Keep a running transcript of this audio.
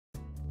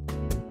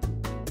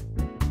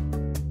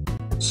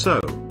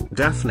So,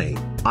 Daphne,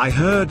 I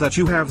heard that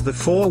you have the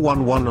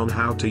 411 on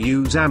how to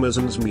use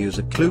Amazon's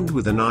Music Clue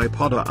with an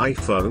iPod or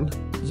iPhone?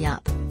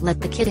 Yup,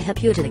 let the kid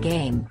help you to the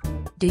game.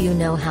 Do you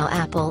know how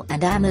Apple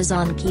and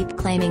Amazon keep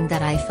claiming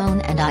that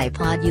iPhone and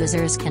iPod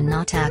users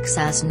cannot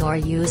access nor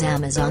use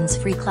Amazon's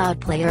free cloud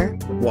player?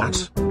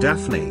 What,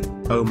 Daphne?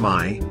 Oh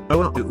my,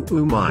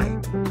 oh my.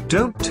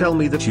 Don't tell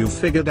me that you've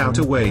figured out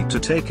a way to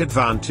take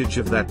advantage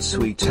of that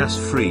sweet ass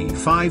free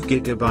 5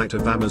 GB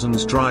of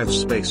Amazon's drive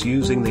space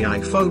using the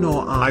iPhone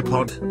or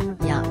iPod?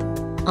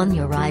 Yup. On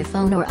your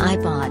iPhone or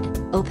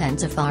iPod, open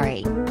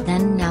Safari,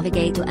 then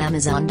navigate to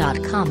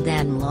Amazon.com,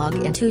 then log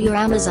into your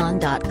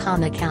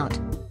Amazon.com account.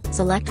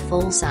 Select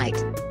Full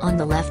Site. On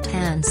the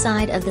left-hand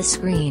side of the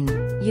screen,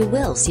 you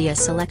will see a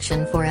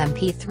selection for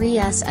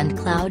MP3s and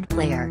Cloud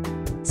Player.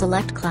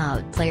 Select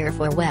Cloud Player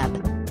for web.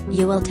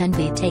 You will then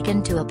be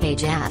taken to a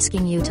page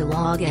asking you to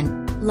log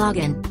in.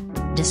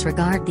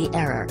 Disregard the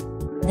error.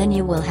 Then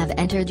you will have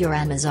entered your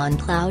Amazon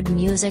Cloud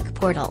Music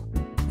portal.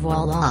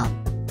 Voila!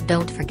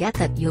 Don't forget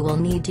that you will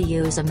need to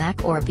use a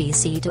Mac or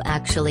PC to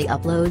actually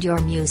upload your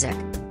music.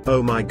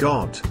 Oh my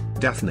god,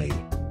 Daphne.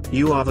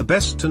 You are the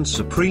best and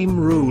supreme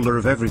ruler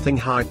of everything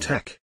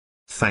high-tech.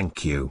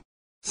 Thank you.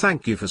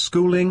 Thank you for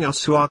schooling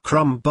us who are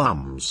crumb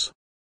bums.